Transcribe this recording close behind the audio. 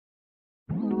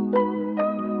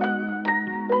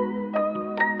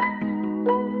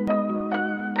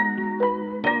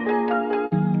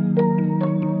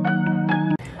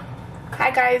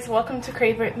Hi guys, welcome to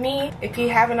Crave With Me. If you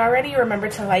haven't already, remember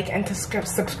to like and to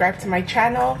subscribe to my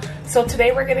channel. So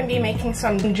today we're going to be making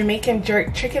some Jamaican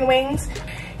jerk chicken wings.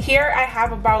 Here I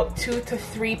have about 2 to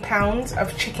 3 pounds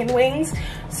of chicken wings.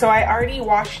 So I already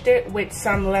washed it with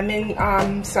some lemon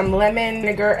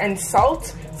vinegar and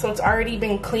salt. So it's already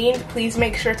been cleaned. Please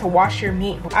make sure to wash your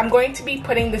meat. I'm going to be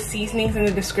putting the seasonings in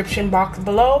the description box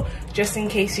below, just in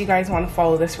case you guys want to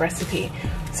follow this recipe.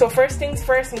 So first things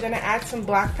first, I'm going to add some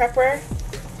black pepper.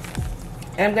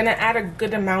 And I'm going to add a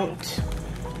good amount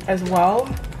as well.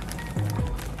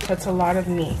 That's a lot of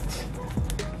meat.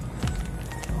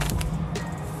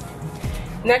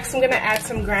 Next, I'm going to add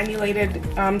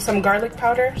some some garlic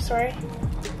powder,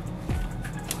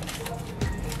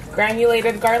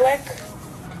 Granulated garlic.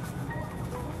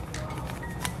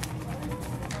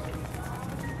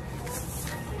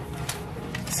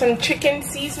 Some chicken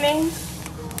seasoning.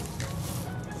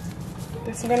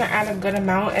 This I'm going to add a good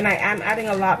amount, and I am adding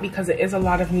a lot because it is a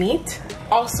lot of meat.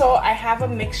 Also, I have a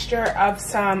mixture of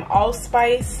some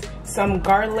allspice, some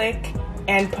garlic,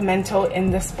 and pimento in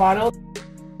this bottle.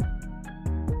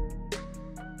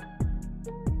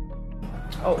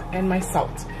 Oh, and my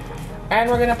salt. And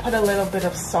we're going to put a little bit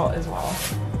of salt as well.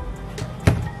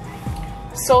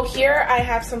 So here I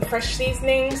have some fresh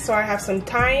seasonings. So I have some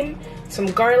thyme, some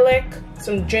garlic,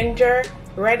 some ginger,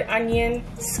 red onion,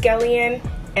 scallion,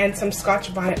 and some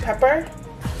Scotch bonnet pepper.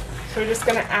 So we're just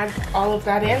going to add all of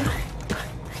that in.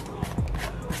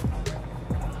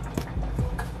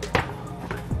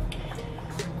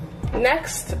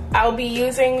 Next, I'll be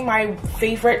using my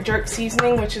favorite jerk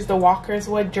seasoning, which is the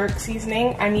Walkerswood jerk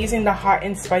seasoning. I'm using the hot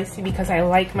and spicy because I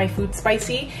like my food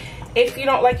spicy. If you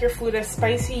don't like your food as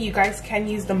spicy, you guys can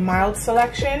use the mild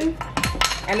selection.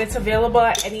 And it's available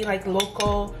at any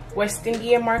local West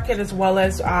Indian market as well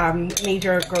as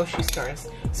major grocery stores.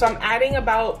 So I'm adding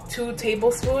about 2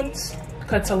 tablespoons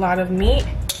because it's a lot of meat.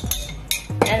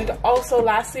 And also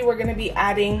lastly, we're going to be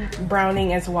adding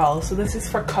browning as well. So this is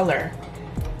for color.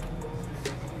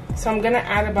 So I'm going to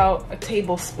add about a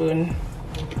tablespoon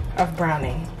of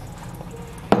browning.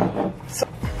 So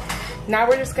now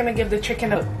we're just going to give the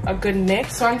chicken a good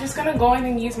mix. So I'm just going to go in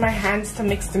and use my hands to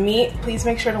mix the meat. Please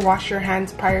make sure to wash your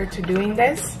hands prior to doing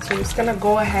this. So I'm just going to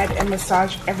go ahead and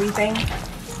massage everything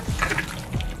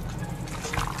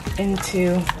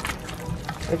into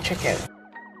the chicken.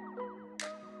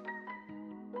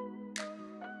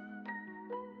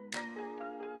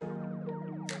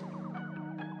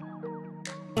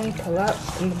 Pull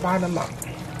up and bottom up.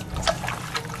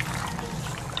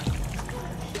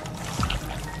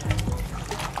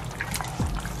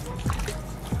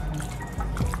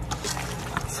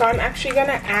 So I'm actually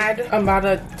gonna add about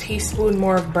a teaspoon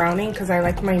more of browning because I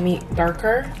like my meat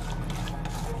darker.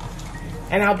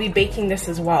 And I'll be baking this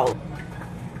as well.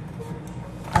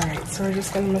 Alright, so we're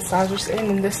just gonna massage this in,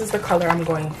 and this is the color I'm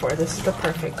going for. This is the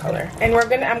perfect color. And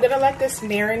I'm gonna let this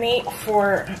marinate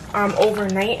for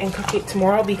overnight and cook it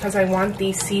tomorrow because I want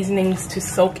these seasonings to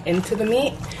soak into the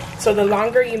meat. So the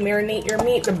longer you marinate your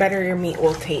meat, the better your meat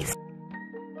will taste.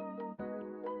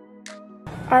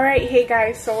 Alright, hey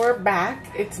guys, so we're back.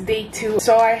 It's day 2.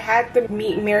 So I had the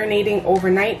meat marinating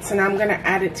overnight, so now I'm gonna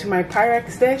add it to my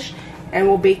Pyrex dish and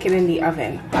we'll bake it in the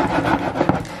oven.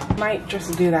 Might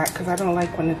just do that because I don't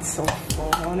like when it's so full.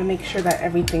 I want to make sure that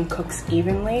everything cooks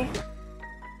evenly.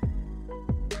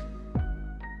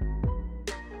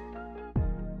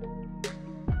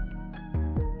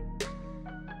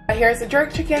 Here's the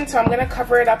jerk chicken, so I'm going to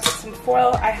cover it up with some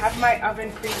foil. I have my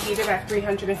oven preheated at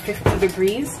 350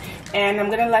 degrees, and I'm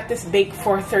going to let this bake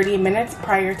for 30 minutes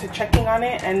prior to checking on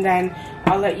it, and then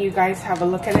I'll let you guys have a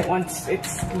look at it once the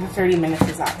 30 minutes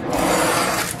is up.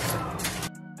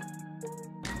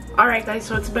 Alright guys,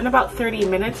 so it's been about 30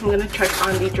 minutes. I'm going to check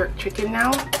on the jerk chicken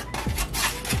now.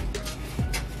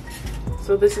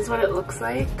 So this is what it looks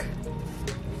like.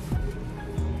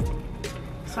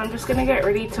 So I'm just going to get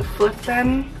ready to flip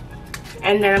them.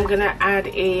 And then I'm going to add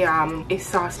a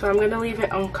sauce. So I'm going to leave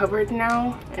it uncovered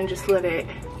now and just let it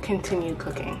continue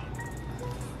cooking.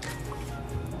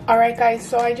 Alright guys,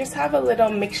 so I just have a little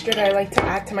mixture that I like to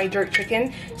add to my jerk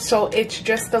chicken. So it's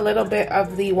just a little bit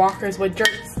of the Walkerswood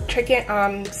jerk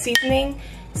chicken seasoning,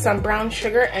 some brown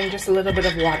sugar, and just a little bit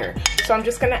of water. So I'm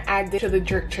just going to add this to the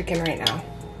jerk chicken right now.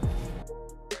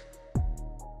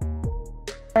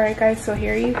 Alright guys, so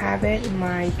here you have it,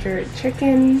 my jerk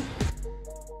chicken.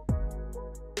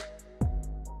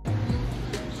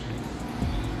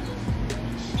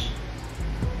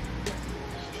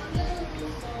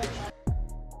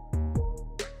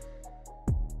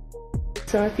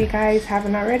 So if you guys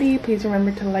haven't already, please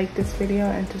remember to like this video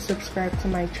and to subscribe to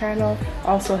my channel.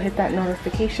 Also hit that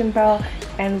notification bell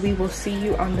and we will see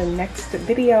you on the next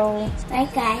video. Bye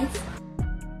guys.